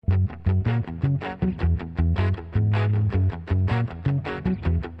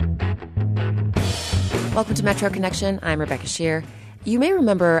Welcome to Metro Connection. I'm Rebecca Shear. You may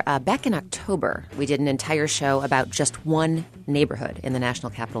remember back in October, we did an entire show about just one neighborhood in the National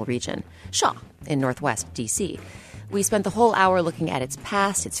Capital Region, Shaw, in Northwest D.C. We spent the whole hour looking at its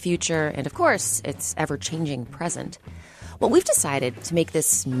past, its future, and of course, its ever-changing present. Well, we've decided to make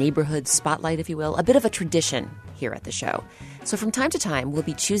this neighborhood spotlight, if you will, a bit of a tradition here at the show. So from time to time, we'll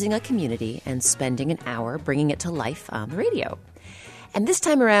be choosing a community and spending an hour bringing it to life on the radio. And this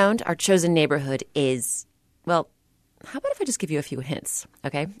time around, our chosen neighborhood is, well, how about if I just give you a few hints,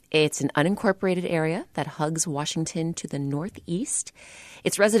 okay? It's an unincorporated area that hugs Washington to the northeast.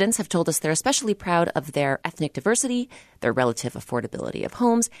 Its residents have told us they're especially proud of their ethnic diversity, their relative affordability of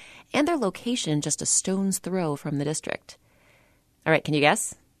homes, and their location just a stone's throw from the district. All right, can you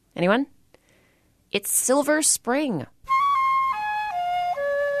guess? Anyone? It's Silver Spring.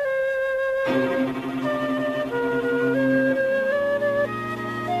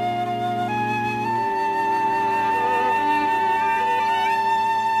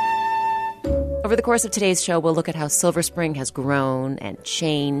 Over the course of today's show, we'll look at how Silver Spring has grown and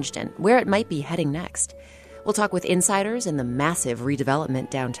changed and where it might be heading next. We'll talk with insiders in the massive redevelopment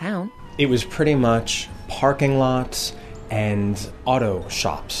downtown. It was pretty much parking lots and auto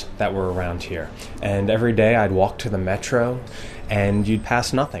shops that were around here. And every day I'd walk to the Metro and you'd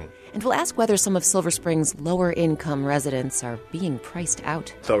pass nothing. And we'll ask whether some of Silver Spring's lower-income residents are being priced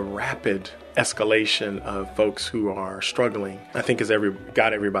out. The rapid escalation of folks who are struggling, I think, has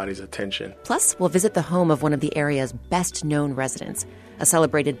got everybody's attention. Plus, we'll visit the home of one of the area's best-known residents, a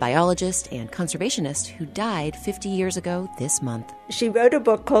celebrated biologist and conservationist who died 50 years ago this month. She wrote a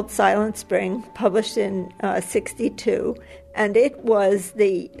book called Silent Spring, published in 1962, and it was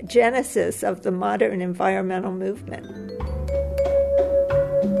the genesis of the modern environmental movement.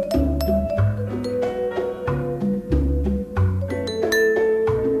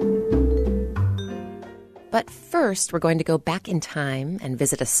 But first, we're going to go back in time and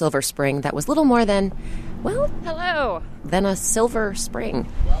visit a Silver Spring that was little more than, well, hello, than a silver spring.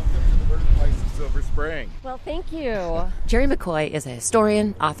 Welcome to the birthplace of Silver Spring. Well, thank you. Jerry McCoy is a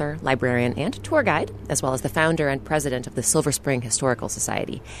historian, author, librarian, and tour guide, as well as the founder and president of the Silver Spring Historical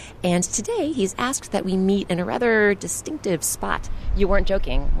Society. And today, he's asked that we meet in a rather distinctive spot. You weren't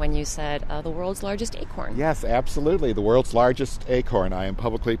joking when you said the world's largest acorn. Yes, absolutely. The world's largest acorn. I am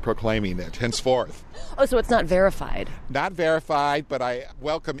publicly proclaiming it henceforth. Oh, so it's not verified? Not verified, but I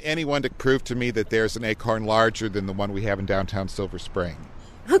welcome anyone to prove to me that there's an acorn larger than the one we have in downtown Silver Spring.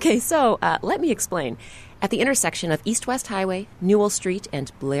 Okay, so let me explain. At the intersection of East-West Highway, Newell Street,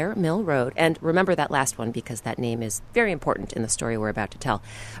 and Blair Mill Road, and remember that last one because that name is very important in the story we're about to tell,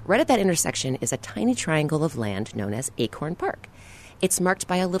 right at that intersection is a tiny triangle of land known as Acorn Park. It's marked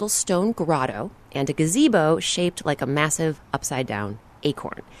by a little stone grotto and a gazebo shaped like a massive upside-down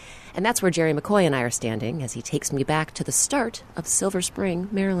acorn. And that's where Jerry McCoy and I are standing as he takes me back to the start of Silver Spring,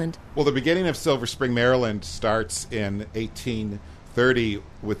 Maryland. Well, the beginning of Silver Spring, Maryland starts in 1830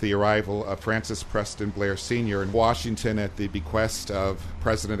 with the arrival of Francis Preston Blair Sr. in Washington at the bequest of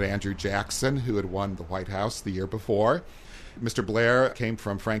President Andrew Jackson, who had won the White House the year before. Mr. Blair came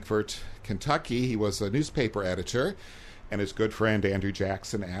from Frankfort, Kentucky. He was a newspaper editor, and his good friend Andrew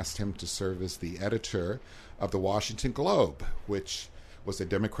Jackson asked him to serve as the editor of the Washington Globe, which was a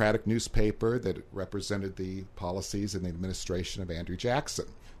Democratic newspaper that represented the policies and the administration of Andrew Jackson.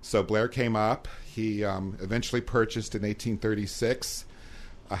 So Blair came up. He eventually purchased in 1836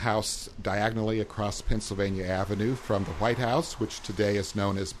 a house diagonally across Pennsylvania Avenue from the White House, which today is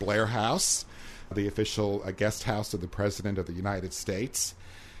known as Blair House, the official guest house of the President of the United States.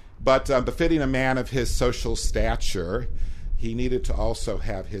 But befitting a man of his social stature, he needed to also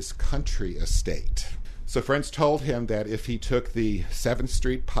have his country estate. So friends told him that if he took the 7th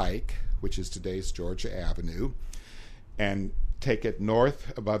Street Pike, which is today's Georgia Avenue, and take it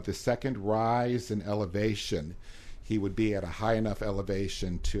north above the second rise in elevation, he would be at a high enough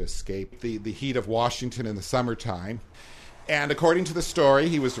elevation to escape the heat of Washington in the summertime. And according to the story,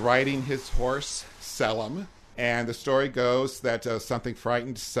 he was riding his horse, Selim, and the story goes that something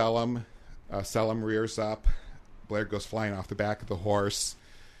frightened Selim. Selim rears up. Blair goes flying off the back of the horse.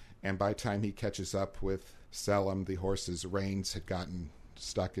 And by the time he catches up with Selim, the horse's reins had gotten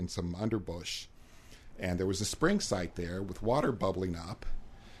stuck in some underbush. And there was a spring site there with water bubbling up,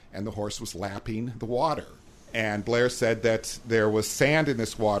 and the horse was lapping the water. And Blair said that there was sand in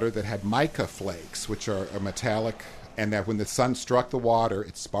this water that had mica flakes, which are a metallic, and that when the sun struck the water,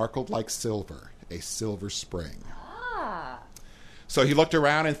 it sparkled like silver, a silver spring. So he looked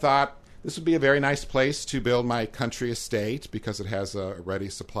around and thought, this would be a very nice place to build my country estate because it has a ready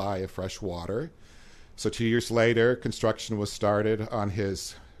supply of fresh water. So 2 years later, construction was started on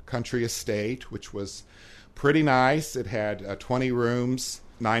his country estate, which was pretty nice. It had 20 rooms,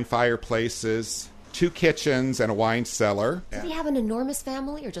 9 fireplaces, 2 kitchens, and a wine cellar. Did he have an enormous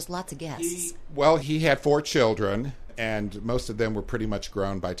family or just lots of guests? He had 4 children, and most of them were pretty much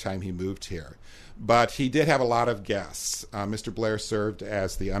grown by the time he moved here. But he did have a lot of guests. Mr. Blair served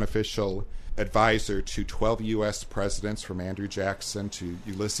as the unofficial advisor to 12 U.S. presidents, from Andrew Jackson to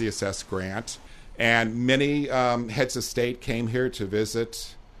Ulysses S. Grant. And many heads of state came here to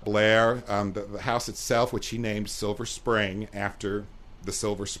visit Blair. The house itself, which he named Silver Spring after the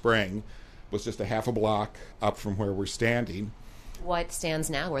Silver Spring, was just a half a block up from where we're standing. What stands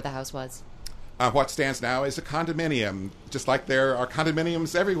now where the house was? What stands now is a condominium, just like there are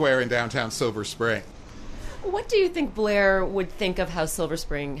condominiums everywhere in downtown Silver Spring. What do you think Blair would think of how Silver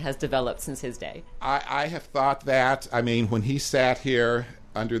Spring has developed since his day? I have thought that. I mean, when he sat here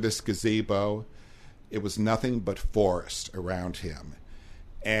under this gazebo, it was nothing but forest around him.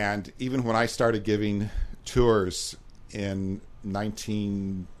 And even when I started giving tours in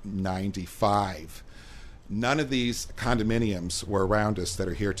 1995, none of these condominiums were around us that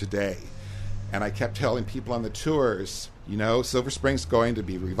are here today. And I kept telling people on the tours, Silver Spring's going to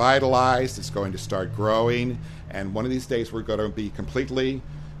be revitalized, it's going to start growing, and one of these days we're going to be completely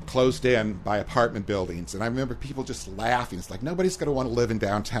closed in by apartment buildings. And I remember people just laughing. It's like, nobody's going to want to live in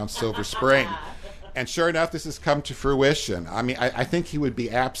downtown Silver Spring. And sure enough, this has come to fruition. I mean, I think he would be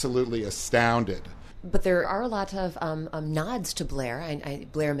absolutely astounded. But there are a lot of nods to Blair.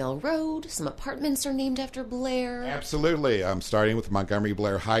 Blair Mill Road, some apartments are named after Blair. Absolutely. Starting with Montgomery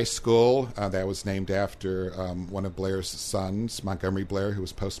Blair High School. That was named after one of Blair's sons, Montgomery Blair, who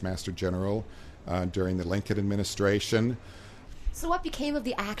was Postmaster General during the Lincoln administration. So what became of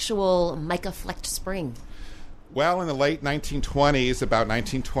the actual mica-flecked spring? Well, in the late 1920s, about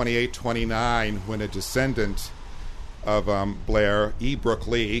 1928-29, when a descendant of Blair, E. Brooke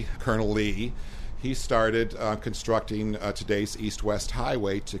Lee, Colonel Lee, he started constructing today's East-West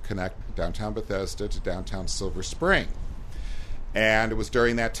Highway to connect downtown Bethesda to downtown Silver Spring. And it was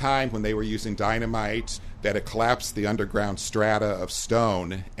during that time when they were using dynamite that it collapsed the underground strata of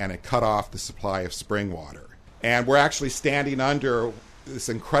stone and it cut off the supply of spring water. And we're actually standing under this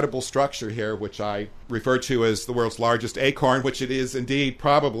incredible structure here, which I refer to as the world's largest acorn, which it is indeed,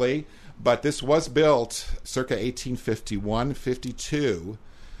 probably. But this was built circa 1851-52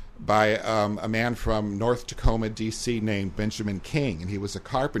 by a man from North Tacoma, D.C. named Benjamin King, and he was a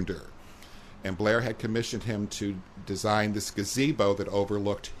carpenter. And Blair had commissioned him to design this gazebo that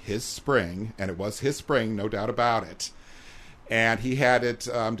overlooked his spring, and it was his spring, no doubt about it. And he had it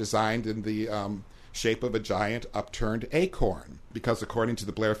designed in the shape of a giant upturned acorn, because according to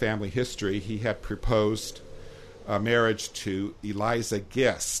the Blair family history, he had proposed marriage to Eliza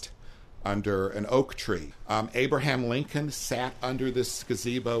Gist under an oak tree. Abraham Lincoln sat under this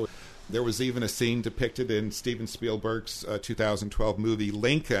gazebo. There was even a scene depicted in Steven Spielberg's 2012 movie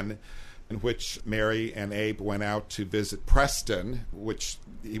Lincoln, in which Mary and Abe went out to visit Preston, which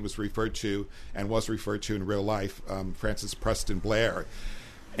he was referred to and was referred to in real life, Francis Preston Blair.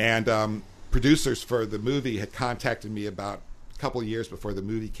 And producers for the movie had contacted me about a couple of years before the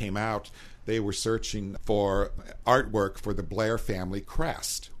movie came out. They were searching for artwork for the Blair family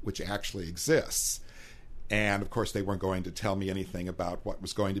crest, which actually exists. And, of course, they weren't going to tell me anything about what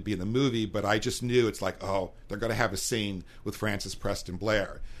was going to be in the movie, but I just knew it's like, oh, they're going to have a scene with Francis Preston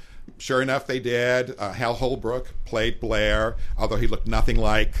Blair. Sure enough, they did. Hal Holbrook played Blair, although he looked nothing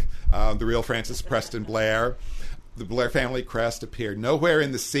like the real Francis Preston Blair. The Blair family crest appeared nowhere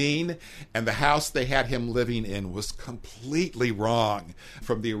in the scene, and the house they had him living in was completely wrong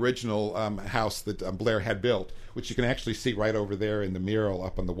from the original house that Blair had built, which you can actually see right over there in the mural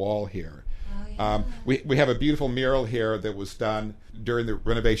up on the wall here. Oh, yeah. We have a beautiful mural here that was done during the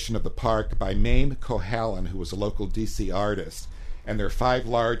renovation of the park by Mame Cohalan, who was a local D.C. artist. And there are 5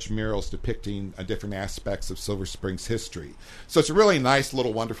 large murals depicting different aspects of Silver Spring's history. So it's a really nice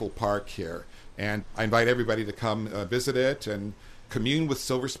little wonderful park here. And I invite everybody to come visit it and commune with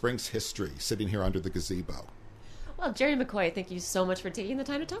Silver Spring's history, sitting here under the gazebo. Well, Jerry McCoy, thank you so much for taking the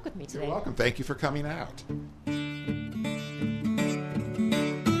time to talk with me today. You're welcome. Thank you for coming out.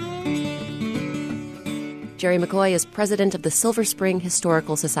 Jerry McCoy is president of the Silver Spring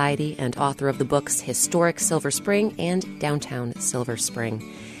Historical Society and author of the books Historic Silver Spring and Downtown Silver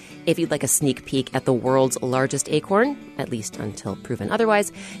Spring. If you'd like a sneak peek at the world's largest acorn, at least until proven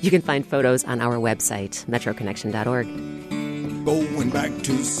otherwise, you can find photos on our website, metroconnection.org. Going back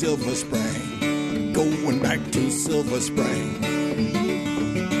to Silver Spring, going back to Silver Spring.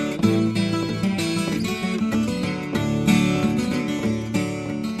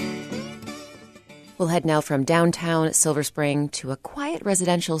 We'll head now from downtown Silver Spring to a quiet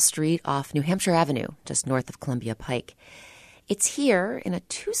residential street off New Hampshire Avenue, just north of Columbia Pike. It's here in a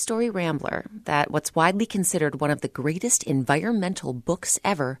 2-story rambler that what's widely considered one of the greatest environmental books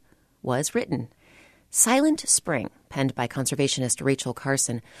ever was written. Silent Spring, penned by conservationist Rachel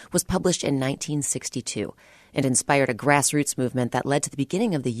Carson, was published in 1962 and inspired a grassroots movement that led to the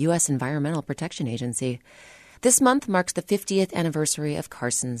beginning of the U.S. Environmental Protection Agency. This month marks the 50th anniversary of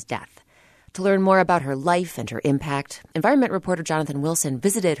Carson's death. To learn more about her life and her impact, environment reporter Jonathan Wilson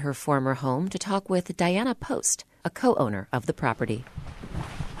visited her former home to talk with Diana Post, a co-owner of the property.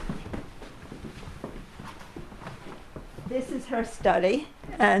 This is her study,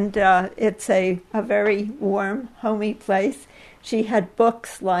 and it's a very warm, homey place. She had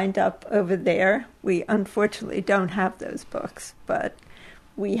books lined up over there. We unfortunately don't have those books, but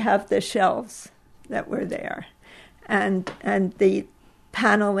we have the shelves that were there. And the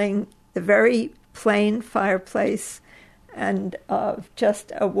paneling, the very plain fireplace, and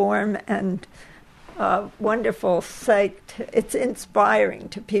just a warm and wonderful sight. It's inspiring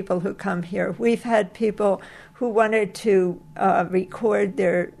to people who come here. We've had people who wanted to record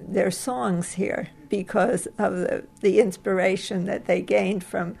their songs here because of the inspiration that they gained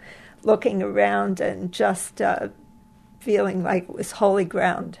from looking around and just feeling like it was holy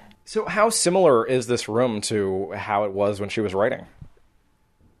ground. So how similar is this room to how it was when she was writing?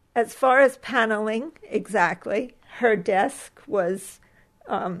 As far as paneling, exactly. Her desk was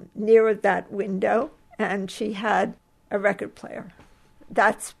near that window, and she had a record player.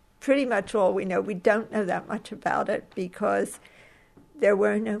 That's pretty much all we know. We don't know that much about it because there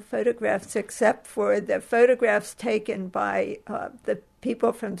were no photographs except for the photographs taken by the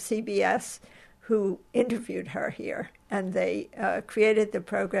people from CBS who interviewed her here. And they created the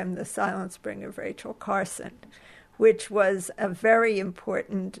program, The Silent Spring of Rachel Carson, which was a very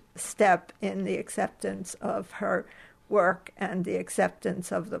important step in the acceptance of her work and the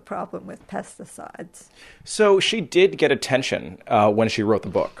acceptance of the problem with pesticides. So she did get attention when she wrote the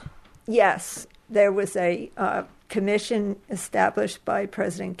book. Yes, there was a commission established by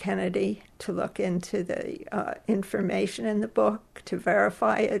President Kennedy to look into the information in the book, to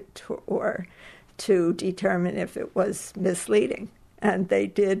verify it, or to determine if it was misleading. And they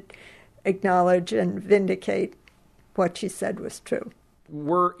did acknowledge and vindicate what she said was true.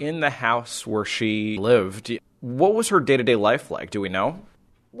 We're in the house where she lived. What was her day-to-day life like? Do we know?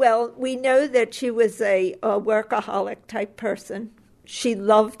 Well, we know that she was a workaholic type person. She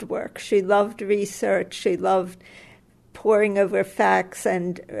loved work. She loved research. She loved poring over facts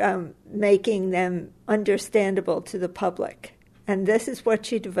and making them understandable to the public. And this is what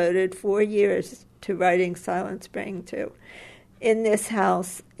she devoted 4 years to writing Silent Spring to. In this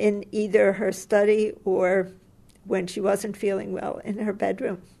house, in either her study or, when she wasn't feeling well, in her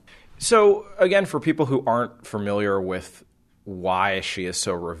bedroom. So, again, for people who aren't familiar with why she is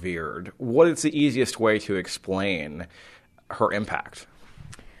so revered, what is the easiest way to explain her impact?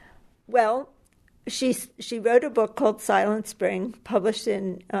 Well, she wrote a book called Silent Spring, published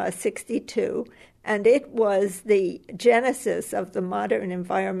in 1962, and it was the genesis of the modern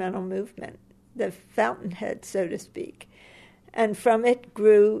environmental movement, the fountainhead, so to speak. And from it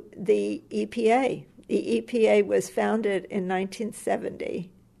grew the EPA. The EPA was founded in 1970,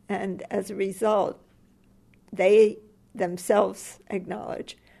 and as a result, they themselves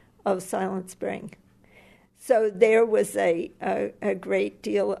acknowledge of Silent Spring. So there was a great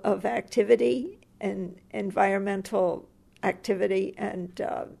deal of activity and environmental activity and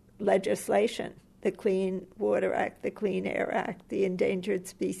legislation, the Clean Water Act, the Clean Air Act, the Endangered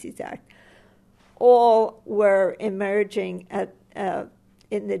Species Act, all were emerging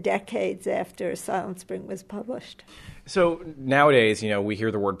in the decades after Silent Spring was published. So nowadays, we hear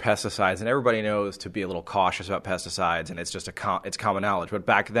the word pesticides, and everybody knows to be a little cautious about pesticides, and it's just it's common knowledge. But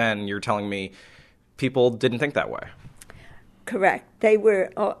back then, you're telling me people didn't think that way. Correct. They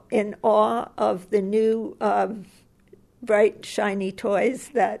were in awe of the new bright, shiny toys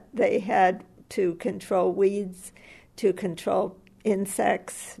that they had to control weeds, to control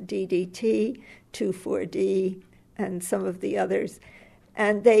insects, DDT, 2,4-D, and some of the others.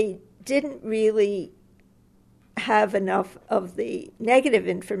 And they didn't really have enough of the negative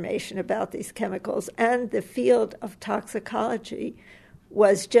information about these chemicals, and the field of toxicology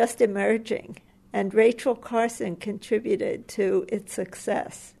was just emerging. And Rachel Carson contributed to its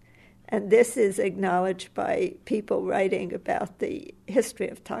success. And this is acknowledged by people writing about the history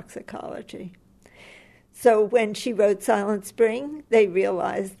of toxicology. So when she wrote Silent Spring, they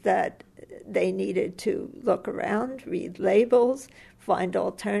realized that they needed to look around, read labels, find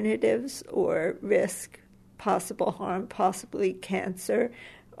alternatives, or risk possible harm, possibly cancer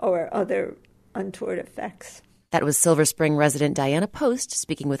or other untoward effects. That was Silver Spring resident Diana Post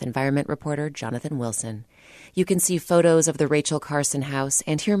speaking with environment reporter Jonathan Wilson. You can see photos of the Rachel Carson house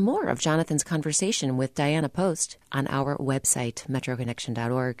and hear more of Jonathan's conversation with Diana Post on our website,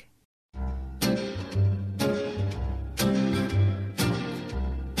 metroconnection.org.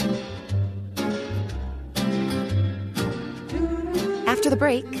 After the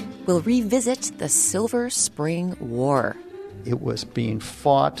break, we'll revisit the Silver Spring War. It was being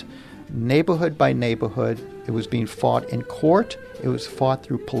fought neighborhood by neighborhood. It was being fought in court. It was fought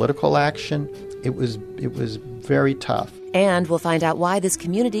through political action. It was very tough. And we'll find out why this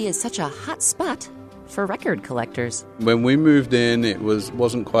community is such a hot spot for record collectors. When we moved in, it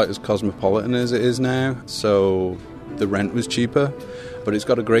wasn't quite as cosmopolitan as it is now, so the rent was cheaper, but it's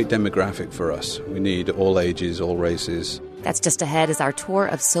got a great demographic for us. We need all ages, all races. That's just ahead as our tour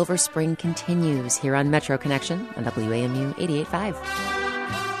of Silver Spring continues here on Metro Connection on WAMU 88.5.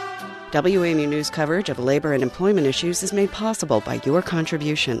 WAMU News coverage of labor and employment issues is made possible by your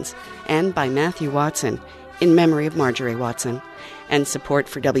contributions and by Matthew Watson, in memory of Marjorie Watson. And support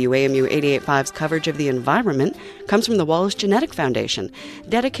for WAMU 88.5's coverage of the environment comes from the Wallace Genetic Foundation,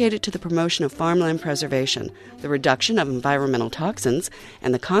 dedicated to the promotion of farmland preservation, the reduction of environmental toxins,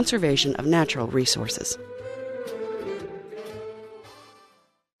 and the conservation of natural resources.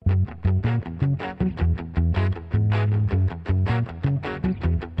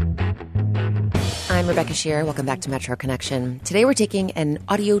 I'm Rebecca Shear. Welcome back to Metro Connection. Today we're taking an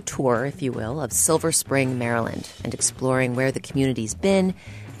audio tour, if you will, of Silver Spring, Maryland, and exploring where the community's been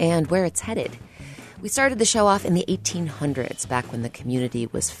and where it's headed. We started the show off in the 1800s, back when the community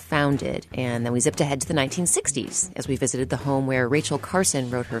was founded, and then we zipped ahead to the 1960s as we visited the home where Rachel Carson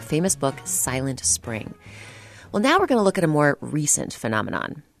wrote her famous book, Silent Spring. Well, now we're going to look at a more recent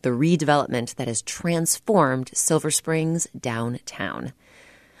phenomenon, the redevelopment that has transformed Silver Spring's downtown.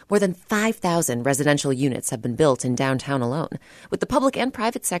 More than 5,000 residential units have been built in downtown alone, with the public and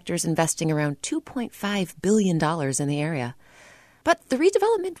private sectors investing around $2.5 billion in the area. But the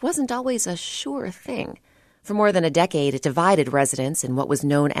redevelopment wasn't always a sure thing. For more than a decade, it divided residents in what was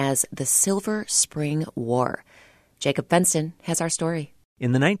known as the Silver Spring War. Jacob Fenston has our story.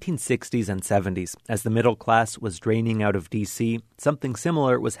 In the 1960s and 70s, as the middle class was draining out of D.C., something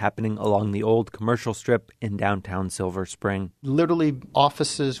similar was happening along the old commercial strip in downtown Silver Spring. Literally,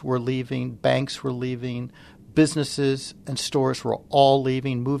 offices were leaving, banks were leaving, businesses and stores were all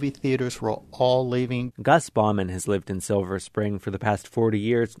leaving, movie theaters were all leaving. Gus Bauman has lived in Silver Spring for the past 40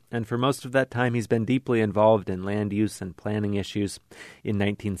 years, and for most of that time he's been deeply involved in land use and planning issues. In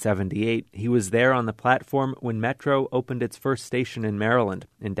 1978, he was there on the platform when Metro opened its first station in Maryland,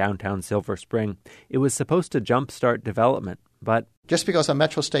 in downtown Silver Spring. It was supposed to jumpstart development, but just because a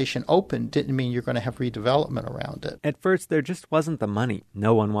metro station opened didn't mean you're going to have redevelopment around it. At first, there just wasn't the money.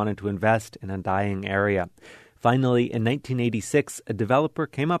 No one wanted to invest in a dying area. Finally, in 1986, a developer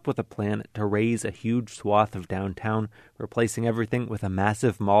came up with a plan to raise a huge swath of downtown, replacing everything with a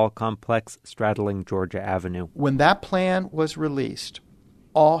massive mall complex straddling Georgia Avenue. When that plan was released,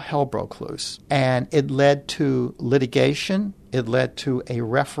 all hell broke loose, and it led to litigation. It led to a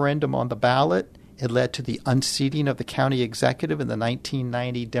referendum on the ballot. It led to the unseating of the county executive in the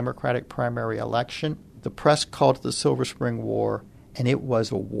 1990 Democratic primary election. The press called it the Silver Spring War, and it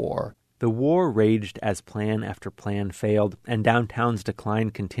was a war. The war raged as plan after plan failed, and downtown's decline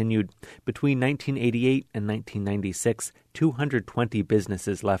continued. Between 1988 and 1996, 220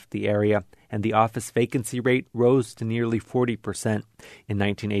 businesses left the area, and the office vacancy rate rose to nearly 40%. In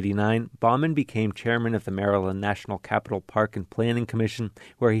 1989, Bauman became chairman of the Maryland National Capital Park and Planning Commission,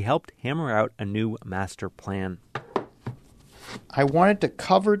 where he helped hammer out a new master plan. I wanted the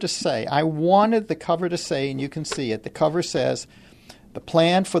cover to say, and you can see it, the cover says, "The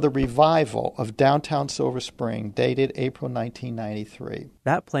plan for the revival of downtown Silver Spring, dated April 1993.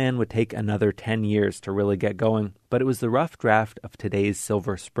 That plan would take another 10 years to really get going, but it was the rough draft of today's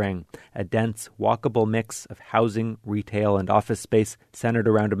Silver Spring, a dense, walkable mix of housing, retail, and office space centered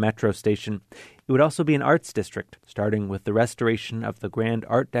around a metro station. It would also be an arts district, starting with the restoration of the grand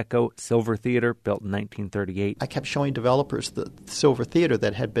Art Deco Silver Theater built in 1938. I kept showing developers the Silver Theater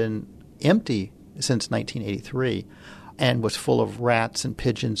that had been empty since 1983. And was full of rats and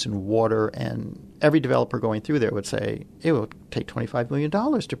pigeons and water, and every developer going through there would say, it will take $25 million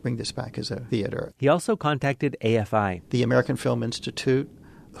to bring this back as a theater. He also contacted AFI, the American Film Institute,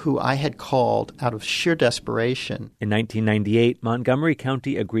 who I had called out of sheer desperation. In 1998, Montgomery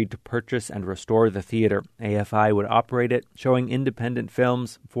County agreed to purchase and restore the theater. AFI would operate it, showing independent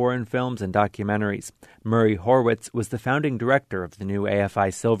films, foreign films, and documentaries. Murray Horwitz was the founding director of the new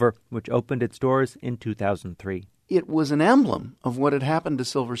AFI Silver, which opened its doors in 2003. It was an emblem of what had happened to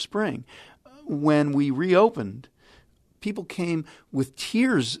Silver Spring. when we reopened, people came with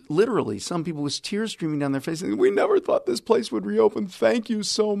tears, literally. Some people with tears streaming down their faces. We never thought this place would reopen. Thank you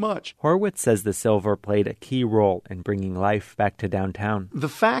so much. Horwitz says the Silver played a key role in bringing life back to downtown. The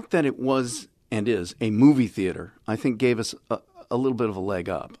fact that it was and is a movie theater, I think, gave us a little bit of a leg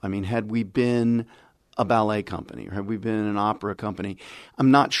up. I mean, had we been a ballet company or had we been an opera company,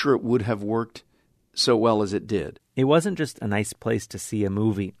 I'm not sure it would have worked so well as it did. It wasn't just a nice place to see a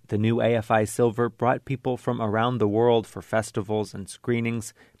movie. The new AFI Silver brought people from around the world for festivals and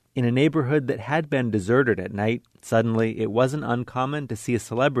screenings. In a neighborhood that had been deserted at night, suddenly it wasn't uncommon to see a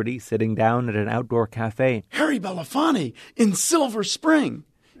celebrity sitting down at an outdoor cafe. Harry Belafonte in Silver Spring.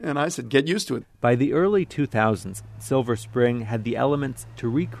 And I said, get used to it. By the early 2000s, Silver Spring had the elements to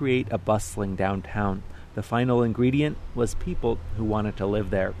recreate a bustling downtown. The final ingredient was people who wanted to live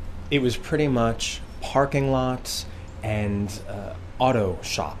there. It was pretty much parking lots and auto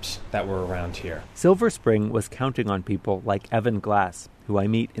shops that were around here. Silver Spring was counting on people like Evan Glass, who I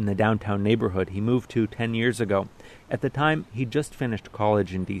meet in the downtown neighborhood he moved to 10 years ago. At the time, he'd just finished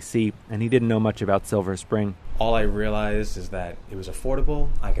college in D.C., and he didn't know much about Silver Spring. All I realized is that it was affordable,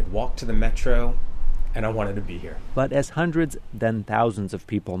 I could walk to the metro, and I wanted to be here. But as hundreds, then thousands of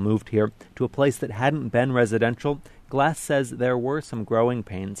people moved here to a place that hadn't been residential, Glass says there were some growing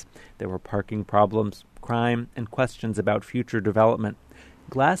pains. There were parking problems, crime, and questions about future development.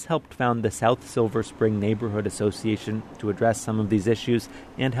 Glass helped found the South Silver Spring Neighborhood Association to address some of these issues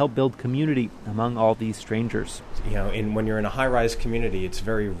and help build community among all these strangers. You know, when you're in a high-rise community, it's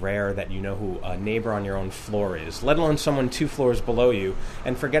very rare that you know who a neighbor on your own floor is, let alone someone 2 floors below you,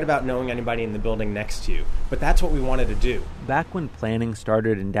 and forget about knowing anybody in the building next to you. But that's what we wanted to do. Back when planning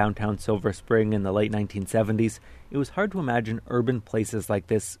started in downtown Silver Spring in the late 1970s, it was hard to imagine urban places like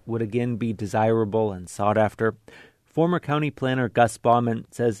this would again be desirable and sought after. Former county planner Gus Bauman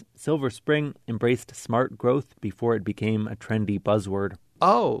says Silver Spring embraced smart growth before it became a trendy buzzword.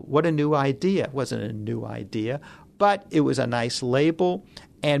 Oh, what a new idea. It wasn't a new idea, but it was a nice label,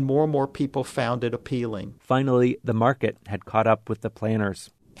 and more people found it appealing. Finally, the market had caught up with the planners.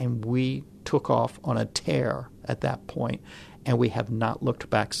 And we took off on a tear at that point, and we have not looked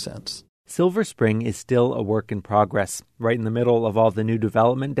back since. Silver Spring is still a work in progress. Right in the middle of all the new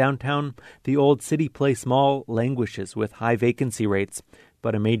development downtown, the old City Place Mall languishes with high vacancy rates.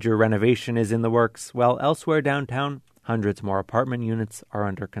 But a major renovation is in the works, while elsewhere downtown, hundreds more apartment units are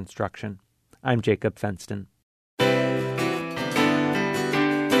under construction. I'm Jacob Fenston.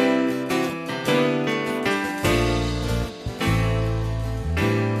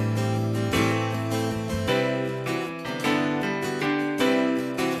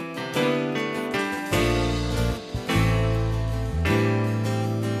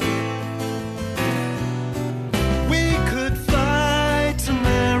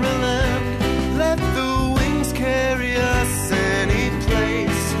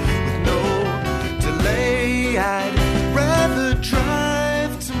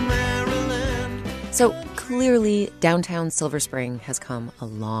 So clearly, downtown Silver Spring has come a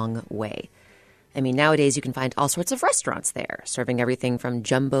long way. I mean, nowadays you can find all sorts of restaurants there, serving everything from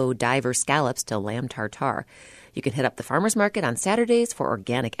jumbo diver scallops to lamb tartare. You can hit up the farmer's market on Saturdays for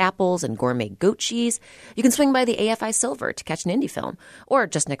organic apples and gourmet goat cheese. You can swing by the AFI Silver to catch an indie film. Or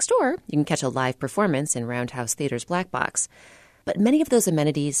just next door, you can catch a live performance in Roundhouse Theater's Black Box. But many of those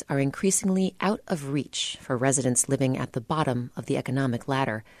amenities are increasingly out of reach for residents living at the bottom of the economic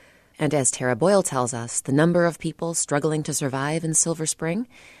ladder. And as Tara Boyle tells us, the number of people struggling to survive in Silver Spring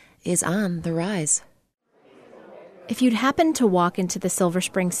is on the rise. If you'd happened to walk into the Silver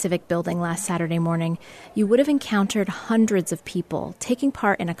Spring Civic Building last Saturday morning, you would have encountered hundreds of people taking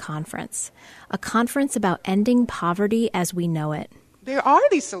part in a conference about ending poverty as we know it. There are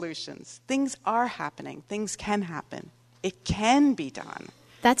these solutions. Things are happening. Things can happen. It can be done.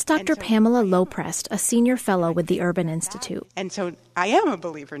 That's Dr. Pamela Loprest, a senior fellow with the Urban Institute. And so I am a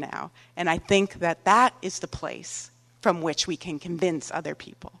believer now, and I think that that is the place from which we can convince other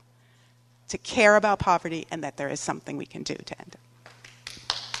people to care about poverty and that there is something we can do to end it.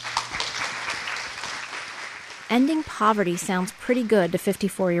 Ending poverty sounds pretty good to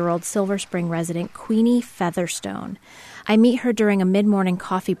 54-year-old Silver Spring resident Queenie Featherstone. I meet her during a mid-morning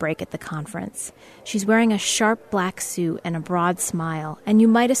coffee break at the conference. She's wearing a sharp black suit and a broad smile, and you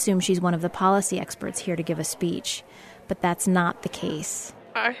might assume she's one of the policy experts here to give a speech. But that's not the case.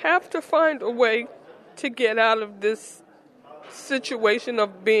 I have to find a way to get out of this situation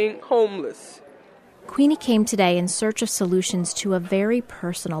of being homeless. Queenie came today in search of solutions to a very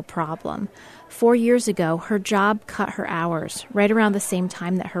personal problem. 4 years ago, her job cut her hours, right around the same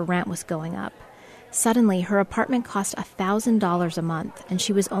time that her rent was going up. Suddenly, her apartment cost $1,000 a month, and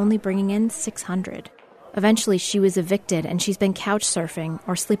she was only bringing in $600. Eventually, she was evicted, and she's been couch surfing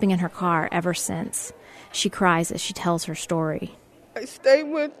or sleeping in her car ever since. She cries as she tells her story. I stay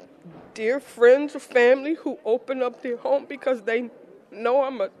with dear friends or family who open up their home because they know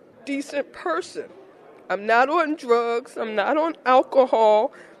I'm a decent person. I'm not on drugs. I'm not on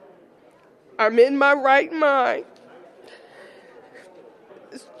alcohol. I'm in my right mind.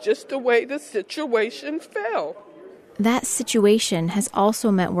 It's just the way the situation fell. That situation has also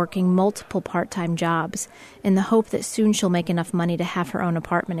meant working multiple part-time jobs in the hope that soon she'll make enough money to have her own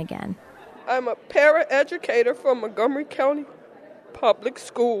apartment again. I'm a paraeducator for Montgomery County Public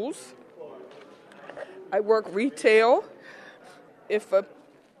Schools. I work retail. If a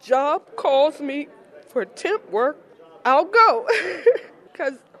job calls me for temp work, I'll go.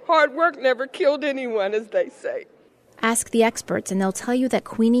 Because hard work never killed anyone, as they say. Ask the experts, and they'll tell you that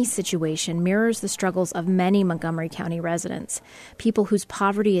Queenie's situation mirrors the struggles of many Montgomery County residents, people whose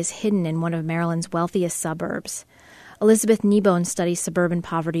poverty is hidden in one of Maryland's wealthiest suburbs. Elizabeth Kneebone studies suburban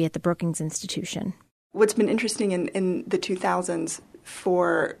poverty at the Brookings Institution. What's been interesting in the 2000s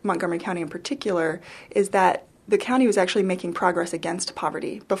for Montgomery County in particular is that the county was actually making progress against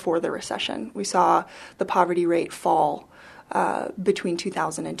poverty before the recession. We saw the poverty rate fall between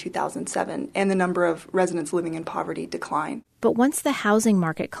 2000 and 2007, and the number of residents living in poverty decline. But once the housing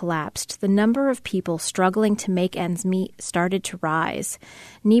market collapsed, the number of people struggling to make ends meet started to rise.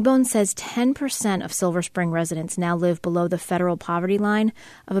 Kneebone says 10% of Silver Spring residents now live below the federal poverty line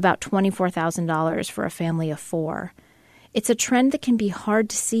of about $24,000 for a family of 4. It's a trend that can be hard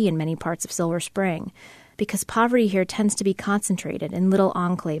to see in many parts of Silver Spring because poverty here tends to be concentrated in little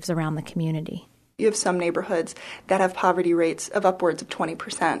enclaves around the community. You have some neighborhoods that have poverty rates of upwards of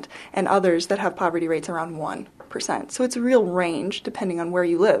 20% and others that have poverty rates around 1%. So it's a real range depending on where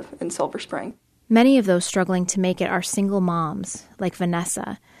you live in Silver Spring. Many of those struggling to make it are single moms, like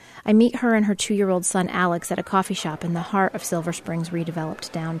Vanessa. I meet her and her 2-year-old son Alex at a coffee shop in the heart of Silver Spring's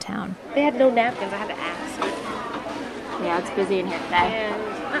redeveloped downtown. They had no napkins. I had to ask. Yeah, it's busy in here today.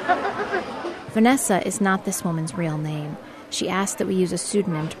 Vanessa is not this woman's real name. She asked that we use a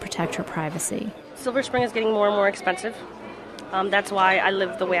pseudonym to protect her privacy. Silver Spring is getting more and more expensive. That's why I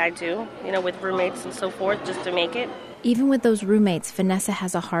live the way I do, with roommates and so forth, just to make it. Even with those roommates, Vanessa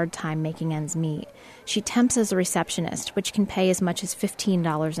has a hard time making ends meet. She temps as a receptionist, which can pay as much as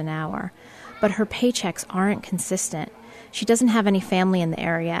 $15 an hour. But her paychecks aren't consistent. She doesn't have any family in the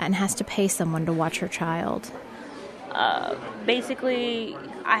area and has to pay someone to watch her child. Basically,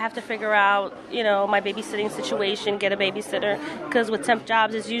 I have to figure out, my babysitting situation, get a babysitter, because with temp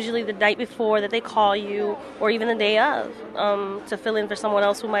jobs, it's usually the night before that they call you, or even the day of, to fill in for someone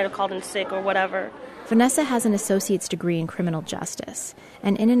else who might have called in sick or whatever. Vanessa has an associate's degree in criminal justice,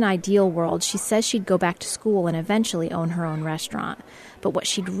 and in an ideal world, she says she'd go back to school and eventually own her own restaurant. But what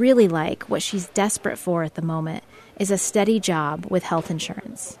she'd really like, what she's desperate for at the moment, is a steady job with health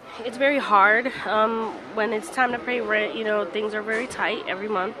insurance. It's very hard. When it's time to pay rent, things are very tight every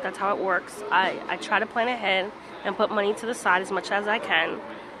month. That's how it works. I try to plan ahead and put money to the side as much as I can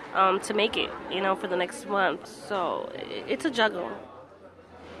to make it, for the next month. So it's a juggle.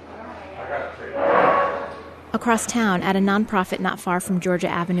 Across town, at a nonprofit not far from Georgia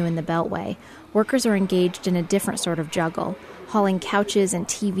Avenue in the Beltway, workers are engaged in a different sort of juggle, hauling couches and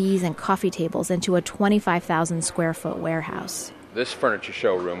TVs and coffee tables into a 25,000-square-foot warehouse. This furniture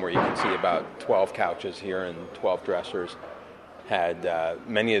showroom, where you can see about 12 couches here and 12 dressers, had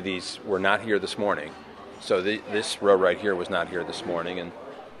many of these were not here this morning. So this row right here was not here this morning, and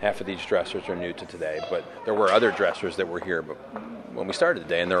half of these dressers are new to today. But there were other dressers that were here when we started the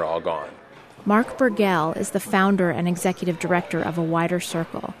day, and they're all gone. Mark Burgell is the founder and executive director of A Wider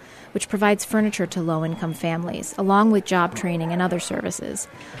Circle, which provides furniture to low-income families, along with job training and other services.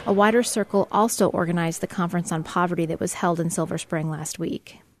 A Wider Circle also organized the Conference on Poverty that was held in Silver Spring last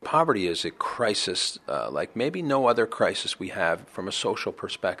week. Poverty is a crisis like maybe no other crisis we have from a social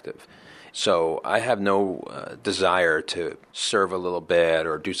perspective. So I have no desire to serve a little bit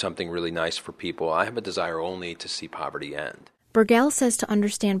or do something really nice for people. I have a desire only to see poverty end. Burgell says to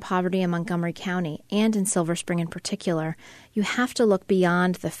understand poverty in Montgomery County, and in Silver Spring in particular, you have to look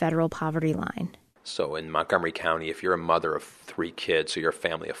beyond the federal poverty line. So in Montgomery County, if you're a mother of 3 kids, so you're a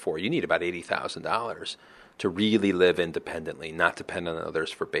family of 4, you need about $80,000 to really live independently, not depend on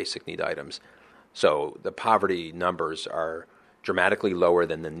others for basic need items. So the poverty numbers are dramatically lower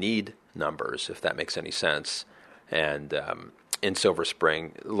than the need numbers, if that makes any sense. And in Silver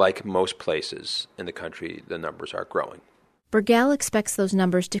Spring, like most places in the country, the numbers are growing. Burgell expects those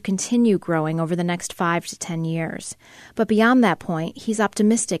numbers to continue growing over the next 5 to 10 years. But beyond that point, he's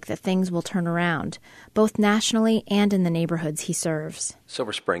optimistic that things will turn around, both nationally and in the neighborhoods he serves.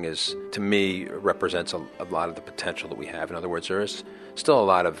 Silver Spring is, to me, represents a lot of the potential that we have. In other words, there is still a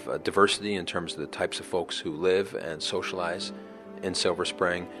lot of diversity in terms of the types of folks who live and socialize in Silver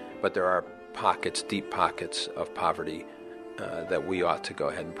Spring, but there are pockets, deep pockets of poverty that we ought to go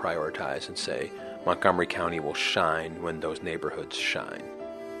ahead and prioritize and say, Montgomery County will shine when those neighborhoods shine.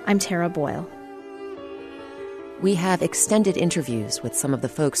 I'm Tara Boyle. We have extended interviews with some of the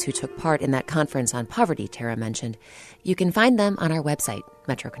folks who took part in that conference on poverty Tara mentioned. You can find them on our website,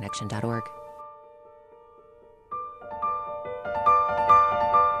 metroconnection.org.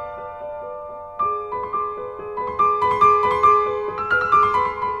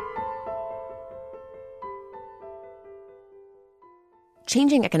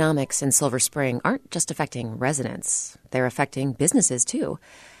 Changing economics in Silver Spring aren't just affecting residents. They're affecting businesses, too.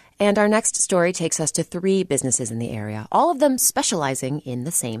 And our next story takes us to 3 businesses in the area, all of them specializing in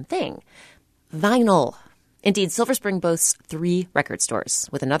the same thing: vinyl. Indeed, Silver Spring boasts 3 record stores,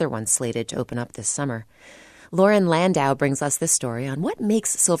 with another one slated to open up this summer. Lauren Landau brings us this story on what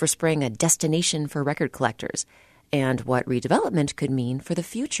makes Silver Spring a destination for record collectors and what redevelopment could mean for the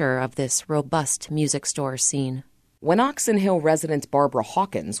future of this robust music store scene. When Oxon Hill resident Barbara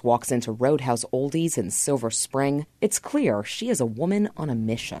Hawkins walks into Roadhouse Oldies in Silver Spring, it's clear she is a woman on a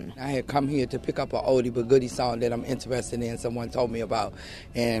mission. I had come here to pick up an oldie but goodie song that I'm interested in, someone told me about,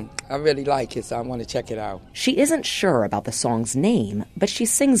 and I really like it, so I want to check it out. She isn't sure about the song's name, but she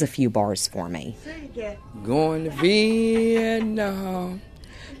sings a few bars for me. Going to Vietnam,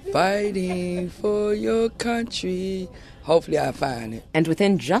 fighting for your country. Hopefully I find it. And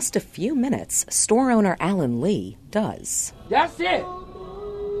within just a few minutes, store owner Alan Lee does. That's it.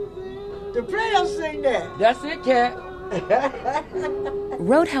 The players sing that. That's it, cat.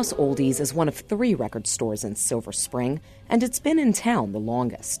 Roadhouse Oldies is one of 3 record stores in Silver Spring, and it's been in town the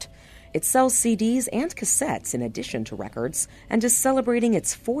longest. It sells CDs and cassettes in addition to records, and is celebrating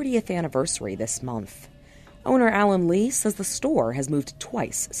its 40th anniversary this month. Owner Alan Lee says the store has moved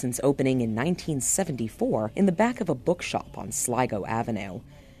twice since opening in 1974 in the back of a bookshop on Sligo Avenue.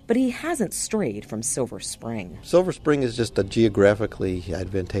 But he hasn't strayed from Silver Spring. Silver Spring is just a geographically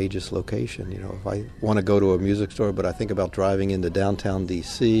advantageous location. You know, if I want to go to a music store, but I think about driving into downtown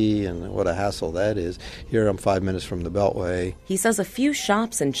D.C. and what a hassle that is. Here I'm 5 minutes from the Beltway. He says a few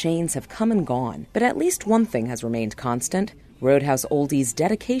shops and chains have come and gone, but at least one thing has remained constant: Roadhouse Oldies'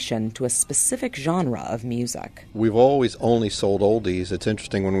 dedication to a specific genre of music. We've always only sold oldies. It's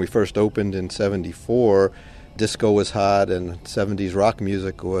interesting, when we first opened in 74, disco was hot and 70s rock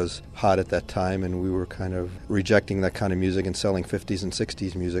music was hot at that time, and we were kind of rejecting that kind of music and selling 50s and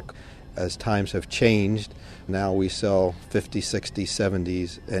 60s music. As times have changed, now we sell 50s, 60s,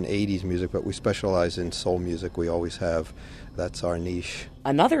 70s, and 80s music, but we specialize in soul music. We always have. That's our niche.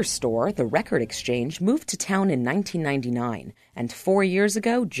 Another store, the Record Exchange, moved to town in 1999, and 4 years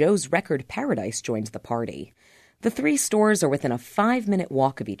ago, Joe's Record Paradise joined the party. The 3 stores are within a 5-minute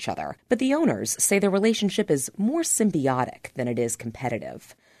walk of each other, but the owners say their relationship is more symbiotic than it is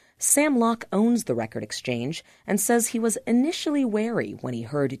competitive. Sam Locke owns the Record Exchange and says he was initially wary when he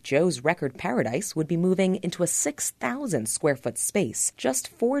heard Joe's Record Paradise would be moving into a 6,000-square-foot space just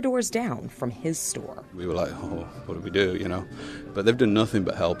 4 doors down from his store. We were like, oh, what do we do, you know? But they've done nothing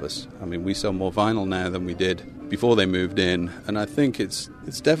but help us. I mean, we sell more vinyl now than we did before they moved in, and I think it's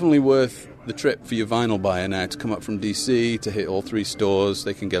definitely worth the trip for your vinyl buyer now to come up from D.C. to hit all 3 stores.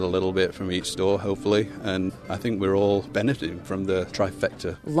 They can get a little bit from each store, hopefully, and I think we're all benefiting from the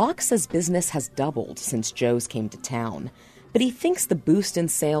trifecta. Locke says business has doubled since Joe's came to town, but he thinks the boost in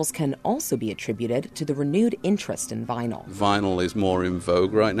sales can also be attributed to the renewed interest in vinyl. Vinyl is more in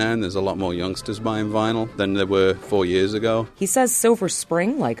vogue right now, and there's a lot more youngsters buying vinyl than there were 4 years ago. He says Silver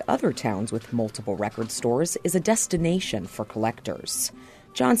Spring, like other towns with multiple record stores, is a destination for collectors.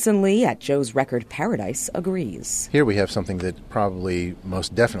 Johnson Lee at Joe's Record Paradise agrees. Here we have something that probably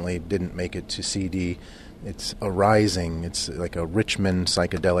most definitely didn't make it to CD. It's it's like a Richmond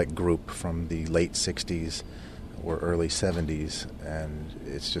psychedelic group from the late 60s or early 70s, and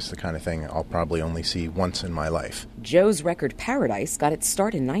it's just the kind of thing I'll probably only see once in my life. Joe's Record Paradise got its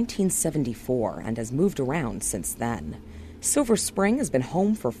start in 1974 and has moved around since then. Silver Spring has been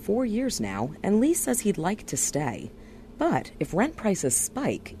home for 4 years now, and Lee says he'd like to stay. But if rent prices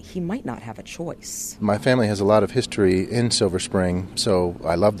spike, he might not have a choice. My family has a lot of history in Silver Spring, so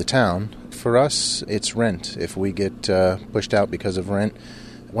I love the town. For us, it's rent. If we get pushed out because of rent,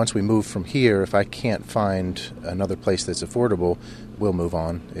 once we move from here, if I can't find another place that's affordable, we'll move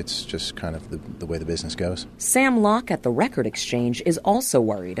on. It's just kind of the way the business goes. Sam Locke at the Record Exchange is also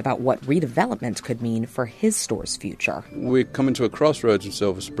worried about what redevelopment could mean for his store's future. We're coming to a crossroads in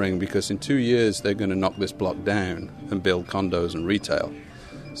Silver Spring because in 2 years they're going to knock this block down and build condos and retail.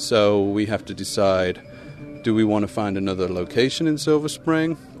 So we have to decide, do we want to find another location in Silver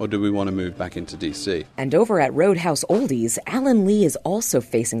Spring, or do we want to move back into D.C.? And over at Roadhouse Oldies, Alan Lee is also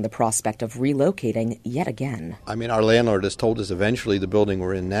facing the prospect of relocating yet again. I mean, our landlord has told us eventually the building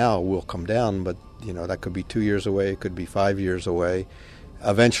we're in now will come down, but, that could be 2 years away, it could be 5 years away.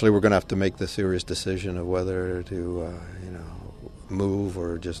 Eventually we're going to have to make the serious decision of whether to, move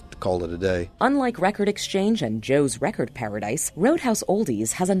or just call it a day. Unlike Record Exchange and Joe's Record Paradise, Roadhouse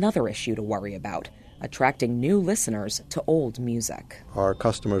Oldies has another issue to worry about: attracting new listeners to old music. Our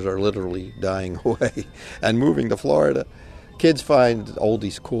customers are literally dying away and moving to Florida. Kids find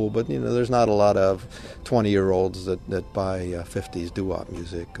oldies cool, but there's not a lot of 20-year-olds that buy 50s doo-wop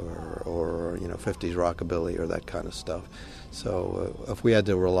music or 50s rockabilly or that kind of stuff. So if we had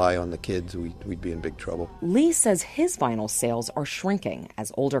to rely on the kids, we'd be in big trouble. Lee says his vinyl sales are shrinking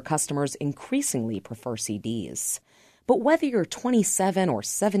as older customers increasingly prefer CDs. But whether you're 27 or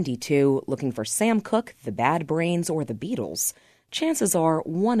 72 looking for Sam Cooke, the Bad Brains, or the Beatles, chances are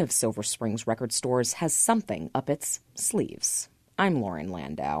one of Silver Spring's record stores has something up its sleeves. I'm Lauren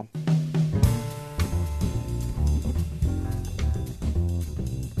Landau.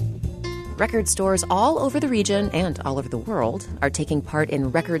 Record stores all over the region and all over the world are taking part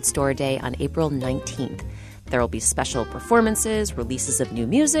in Record Store Day on April 19th. There will be special performances, releases of new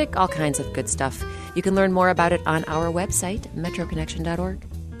music, all kinds of good stuff. You can learn more about it on our website, metroconnection.org.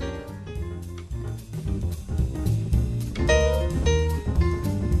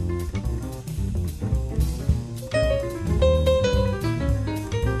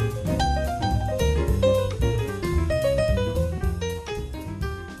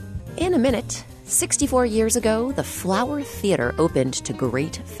 In a minute, 64 years ago, the Flower Theater opened to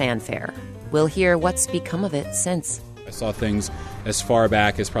great fanfare. We'll hear what's become of it since. I saw things as far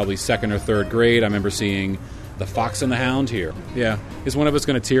back as probably second or third grade. I remember seeing The Fox and the Hound here. Yeah. Is one of us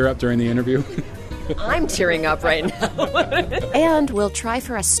going to tear up during the interview? I'm tearing up right now. And we'll try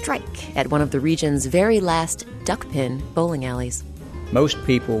for a strike at one of the region's very last duckpin bowling alleys. Most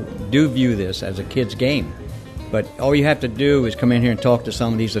people do view this as a kid's game. But all you have to do is come in here and talk to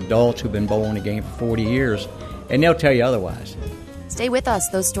some of these adults who've been bowling the game for 40 years, and they'll tell you otherwise. Stay with us.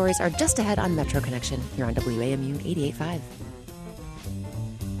 Those stories are just ahead on Metro Connection here on WAMU 88.5.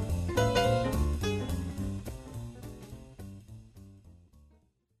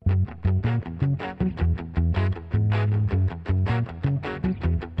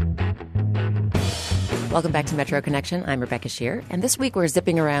 Welcome back to Metro Connection. I'm Rebecca Shear, and this week we're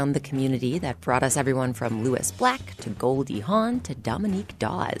zipping around the community that brought us everyone from Lewis Black to Goldie Hawn to Dominique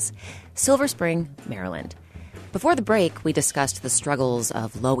Dawes, Silver Spring, Maryland. Before the break, we discussed the struggles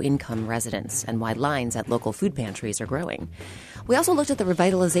of low-income residents and why lines at local food pantries are growing. We also looked at the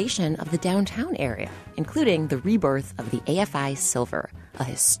revitalization of the downtown area, including the rebirth of the AFI Silver, a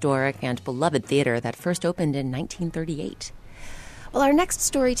historic and beloved theater that first opened in 1938. Well, our next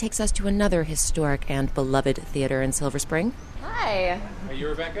story takes us to another historic and beloved theater in Silver Spring. Hi. Are you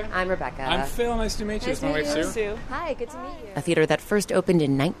Rebecca? I'm Rebecca. I'm Phil. Nice to meet you. It's my wife, Sue. Hi, good to meet you. A theater that first opened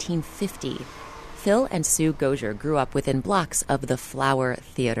in 1950. Phil and Sue Gosier grew up within blocks of the Flower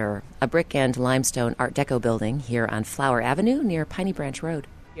Theater, a brick and limestone Art Deco building here on Flower Avenue near Piney Branch Road.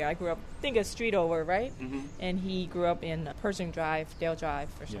 Yeah, I grew up, I think a street over, right? Mm-hmm. And he grew up in Pershing Drive, Dale Drive,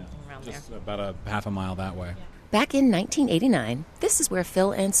 or something around there. Just about a half a mile that way. Yeah. Back in 1989, this is where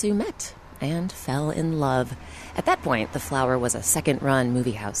Phil and Sue met and fell in love. At that point, the Flower was a second-run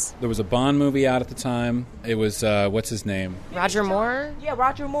movie house. There was a Bond movie out at the time. It was, what's his name? Roger Moore? Yeah,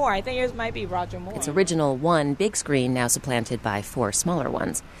 Roger Moore. I think it might be Roger Moore. Its original one big screen now supplanted by 4 smaller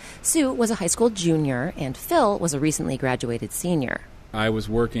ones. Sue was a high school junior, and Phil was a recently graduated senior. I was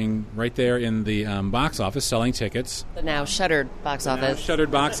working right there in the box office selling tickets. The now shuttered box office.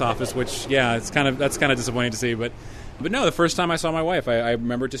 Shuttered box office, which, yeah, that's kind of disappointing to see. But no, the first time I saw my wife, I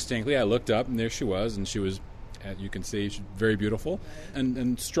remember distinctly. I looked up, and there she was, and she was, as you can see, she's very beautiful,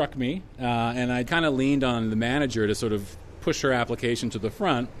 and struck me. And I kind of leaned on the manager to sort of push her application to the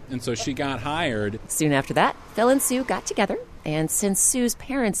front, and so she got hired. Soon after that, Phil and Sue got together, and since Sue's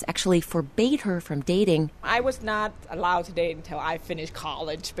parents actually forbade her from dating, I was not allowed to date until I finished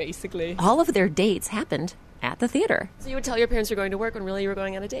college, basically. All of their dates happened at the theater. So you would tell your parents you're going to work when really you were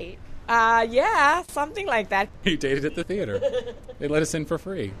going on a date? Yeah, something like that. You dated at the theater. They let us in for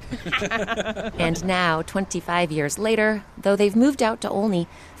free. And now, 25 years later, though they've moved out to Olney,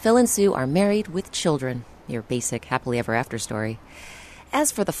 Phil and Sue are married with children. Your basic happily ever after story. As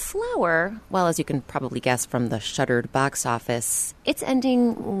for the Flower, well, as you can probably guess from the shuttered box office, its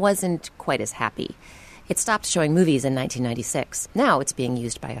ending wasn't quite as happy. It stopped showing movies in 1996. Now it's being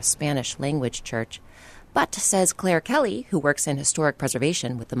used by a Spanish-language church. But, says Claire Kelly, who works in historic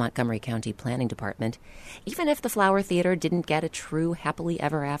preservation with the Montgomery County Planning Department, even if the Flower Theater didn't get a true happily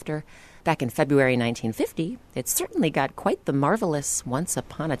ever after, back in February 1950, it certainly got quite the marvelous Once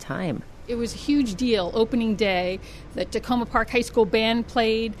Upon a Time. It was a huge deal, opening day. The Tacoma Park High School band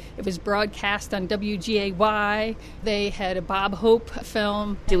played. It was broadcast on WGAY. They had a Bob Hope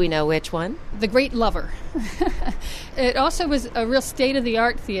film. Do we know which one? The Great Lover. It also was a real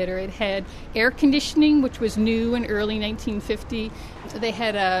state-of-the-art theater. It had air conditioning, which was new in early 1950. They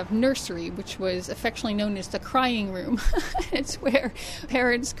had a nursery, which was affectionately known as the crying room. It's where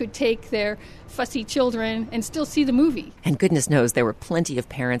parents could take their fussy children and still see the movie. And goodness knows there were plenty of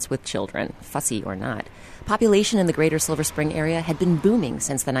parents with children, fussy or not. Population in the greater Silver Spring area had been booming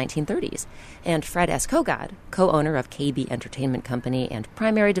since the 1930s. And Fred S. Kogod, co-owner of KB Entertainment Company and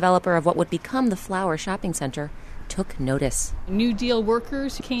primary developer of what would become the Flower Shopping Center, took notice. New Deal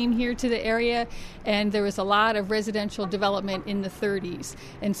workers came here to the area, and there was a lot of residential development in the 30s.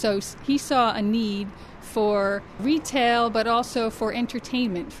 And so he saw a need for retail, but also for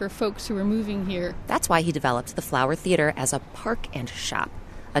entertainment for folks who were moving here. That's why he developed the Flower Theater as a park and shop,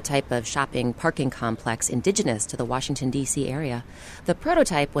 a type of shopping parking complex indigenous to the Washington, D.C. area. The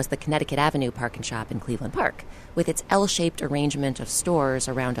prototype was the Connecticut Avenue Park and Shop in Cleveland Park, with its L-shaped arrangement of stores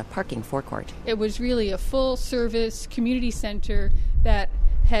around a parking forecourt. It was really a full-service community center that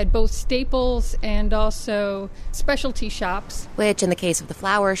had both staples and also specialty shops. Which, in the case of the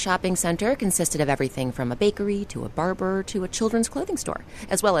Flower Shopping Center, consisted of everything from a bakery to a barber to a children's clothing store,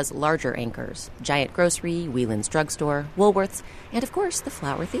 as well as larger anchors, Giant Grocery, Whelan's Drugstore, Woolworths, and of course the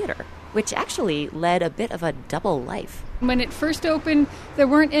Flower Theater, which actually led a bit of a double life. When it first opened, there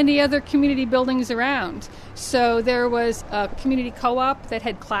weren't any other community buildings around. So there was a community co-op that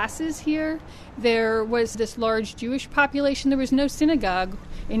had classes here. There was this large Jewish population. There was no synagogue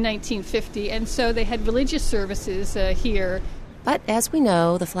in 1950, and so they had religious services here. But as we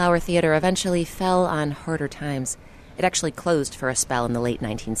know, the Flower Theater eventually fell on harder times. It actually closed for a spell in the late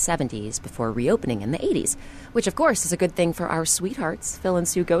 1970s before reopening in the 80s, which of course is a good thing for our sweethearts, Phil and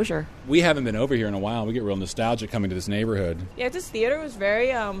Sue Gosier. We haven't been over here in a while. We get real nostalgic coming to this neighborhood. Yeah, this theater was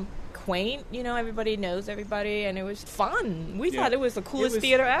very quaint. You know, everybody knows everybody, and it was fun. We thought it was the coolest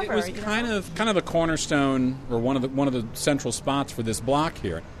theater ever. It was kind of a cornerstone, or one of the central spots for this block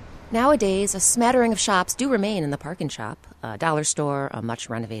here. Nowadays, a smattering of shops do remain in the park and shop, a dollar store, a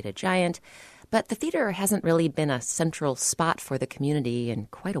much-renovated Giant, but the theater hasn't really been a central spot for the community in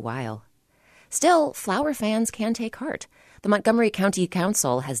quite a while. Still, Flower fans can take heart. The Montgomery County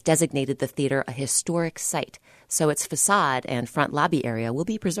Council has designated the theater a historic site, so its facade and front lobby area will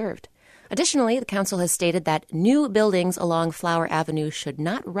be preserved. Additionally, the council has stated that new buildings along Flower Avenue should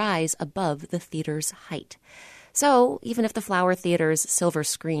not rise above the theater's height. So, even if the Flower Theater's silver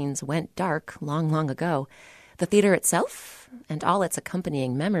screens went dark long ago, the theater itself and all its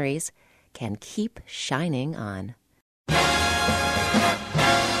accompanying memories can keep shining on.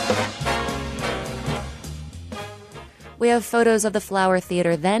 We have photos of the Flower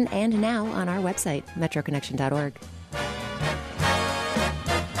Theater then and now on our website, metroconnection.org.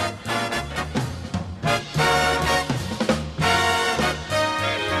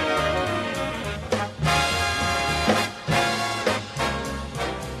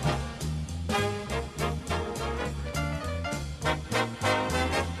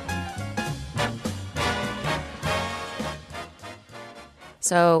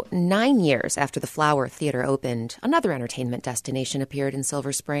 So, 9 years after the Flower Theater opened, another entertainment destination appeared in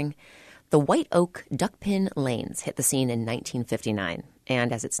Silver Spring. The White Oak Duckpin Lanes hit the scene in 1959.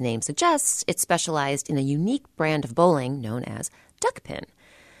 And as its name suggests, it specialized in a unique brand of bowling known as duckpin.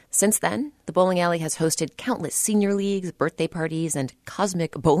 Since then, the bowling alley has hosted countless senior leagues, birthday parties, and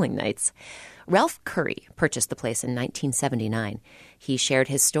cosmic bowling nights. Ralph Curry purchased the place in 1979. He shared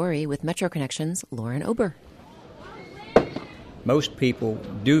his story with Metro Connection's Lauren Ober. Most people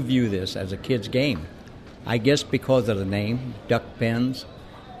do view this as a kid's game. I guess because of the name, duck pins,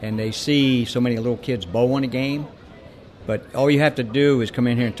 and they see so many little kids bowling a game. But all you have to do is come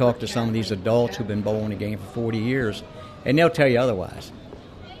in here and talk to some of these adults who've been bowling a game for 40 years, and they'll tell you otherwise.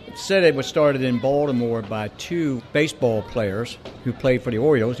 It said it was started in Baltimore by two baseball players who played for the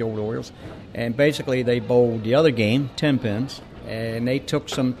Orioles, the old Orioles, and basically they bowled the other game, 10 pins, and they took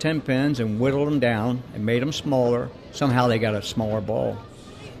some 10 pins and whittled them down and made them smaller. Somehow they got a smaller ball.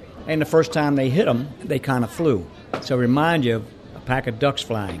 And the first time they hit them, they kind of flew. So it reminds you of a pack of ducks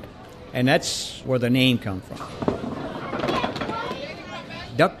flying. And that's where the name comes from.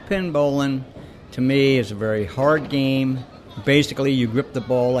 Duck pin bowling, to me, is a very hard game. Basically, you grip the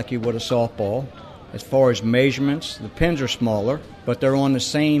ball like you would a softball. As far as measurements, the pins are smaller, but they're on the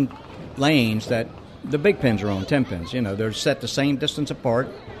same lanes that the big pins are on, 10 pins. They're set the same distance apart,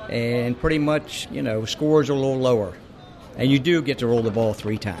 and pretty much, scores are a little lower. And you do get to roll the ball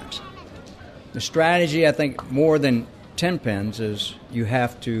 3 times. The strategy, I think, more than 10 pins is you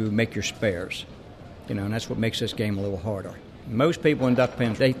have to make your spares. And that's what makes this game a little harder. Most people in duck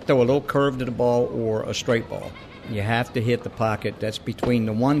pins, they throw a little curve to the ball or a straight ball. You have to hit the pocket that's between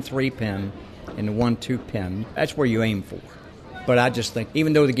the 1-3 pin and the 1-2 pin. That's where you aim for. But I just think,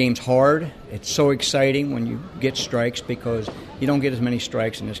 even though the game's hard, it's so exciting when you get strikes because you don't get as many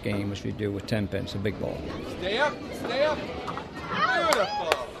strikes in this game as you do with 10 pins, a big ball. Stay up, stay up.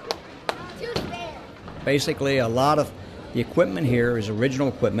 Beautiful. Basically, a lot of the equipment here is original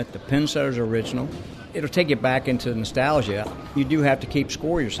equipment. The pin setters are original. It'll take you back into nostalgia. You do have to keep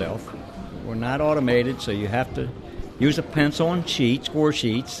score yourself. We're not automated, so you have to use a pencil and score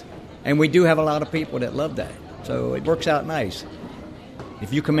sheets. And we do have a lot of people that love that. So it works out nice.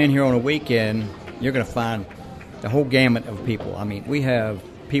 If you come in here on a weekend, you're going to find the whole gamut of people. I mean, we have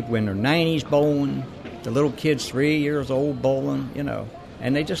people in their 90s bowling, the little kids 3 years old bowling,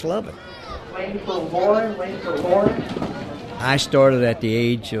 and they just love it. Waiting for Lauren. I started at the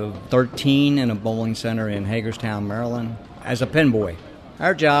age of 13 in a bowling center in Hagerstown, Maryland, as a pin boy.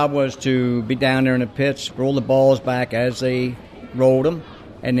 Our job was to be down there in the pits, roll the balls back as they rolled them,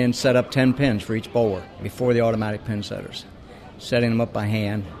 and then set up 10 pins for each bowler before the automatic pin setters, setting them up by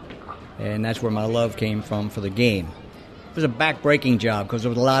hand. And that's where my love came from for the game. It was a back-breaking job because there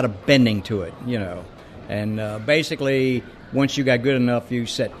was a lot of bending to it, And basically, once you got good enough, you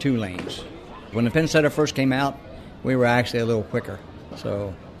set 2 lanes. When the pin setter first came out, we were actually a little quicker.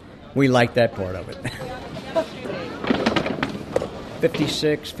 So we liked that part of it.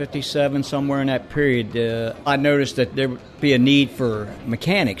 56, 57, somewhere in that period, I noticed that there would be a need for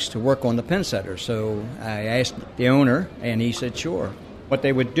mechanics to work on the pin setter. So I asked the owner, and he said, sure. What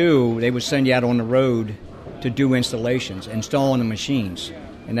they would do, they would send you out on the road to do installations, installing the machines,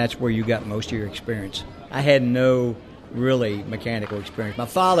 and that's where you got most of your experience. I had no really mechanical experience. My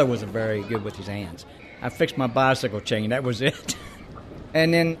father was very good with his hands. I fixed my bicycle chain, that was it.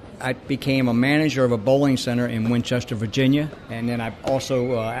 And then I became a manager of a bowling center in Winchester, Virginia. And then I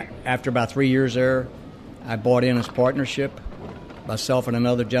also, after about 3 years there, I bought in as partnership. Myself and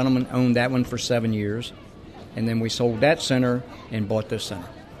another gentleman owned that one for 7 years. And then we sold that center and bought this center.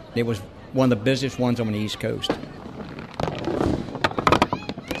 It was one of the busiest ones on the East Coast.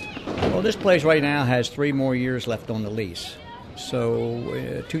 Well, this place right now has 3 more years left on the lease.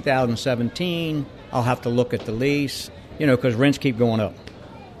 So 2017, I'll have to look at the lease, because rents keep going up.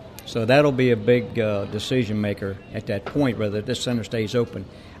 So that'll be a big decision maker at that point, whether this center stays open.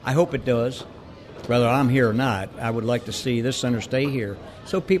 I hope it does. Whether I'm here or not, I would like to see this center stay here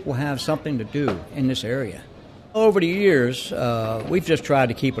so people have something to do in this area. Over the years, we've just tried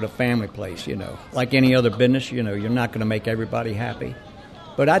to keep it a family place, Like any other business, you're not going to make everybody happy.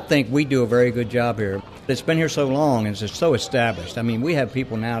 But I think we do a very good job here. It's been here so long and it's so established. I mean, we have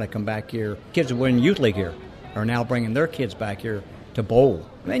people now that come back here. Kids that were in youth league here are now bringing their kids back here to bowl.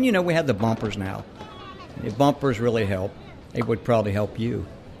 And, we have the bumpers now. The bumpers really help. They would probably help you.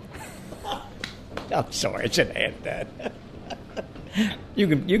 I'm sorry, I shouldn't add that. You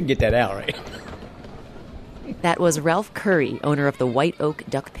can get that out, right? That was Ralph Curry, owner of the White Oak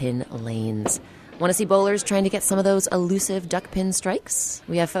Duck Pin Lanes. Want to see bowlers trying to get some of those elusive duck pin strikes?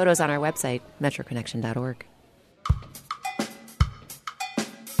 We have photos on our website, metroconnection.org.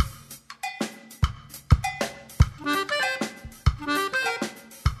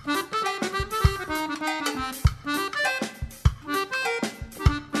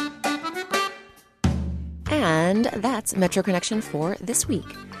 And that's Metro Connection for this week.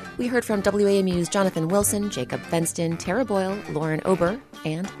 We heard from WAMU's Jonathan Wilson, Jacob Fenston, Tara Boyle, Lauren Ober,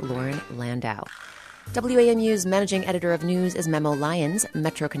 and Lauren Landau. WAMU's managing editor of news is Memo Lyons.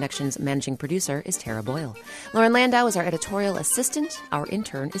 Metro Connection's managing producer is Tara Boyle. Lauren Landau is our editorial assistant. Our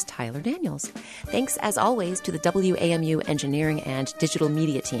intern is Tyler Daniels. Thanks, as always, to the WAMU engineering and digital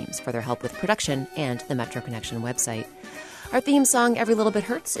media teams for their help with production and the Metro Connection website. Our theme song, Every Little Bit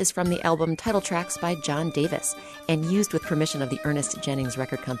Hurts, is from the album Title Tracks by John Davis and used with permission of the Ernest Jennings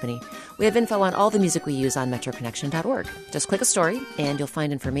Record Company. We have info on all the music we use on metroconnection.org. Just click a story and you'll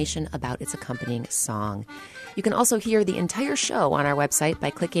find information about its accompanying song. You can also hear the entire show on our website by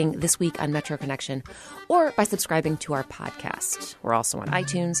clicking This Week on Metro Connection or by subscribing to our podcast. We're also on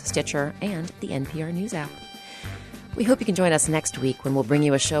iTunes, Stitcher, and the NPR News app. We hope you can join us next week when we'll bring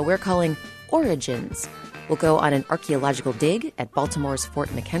you a show we're calling Origins. We'll go on an archaeological dig at Baltimore's Fort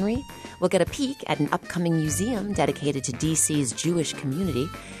McHenry. We'll get a peek at an upcoming museum dedicated to D.C.'s Jewish community.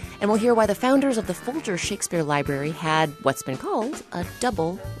 And we'll hear why the founders of the Folger Shakespeare Library had what's been called a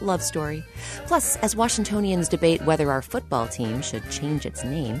double love story. Plus, as Washingtonians debate whether our football team should change its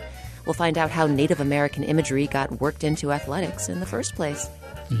name, we'll find out how Native American imagery got worked into athletics in the first place.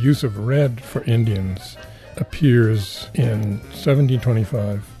 The use of red for Indians appears in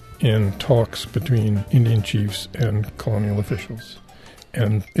 1725 in talks between Indian chiefs and colonial officials.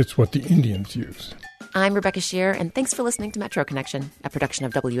 And it's what the Indians use. I'm Rebecca Shear, and thanks for listening to Metro Connection, a production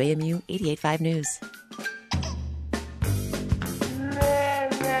of WAMU 88.5 News.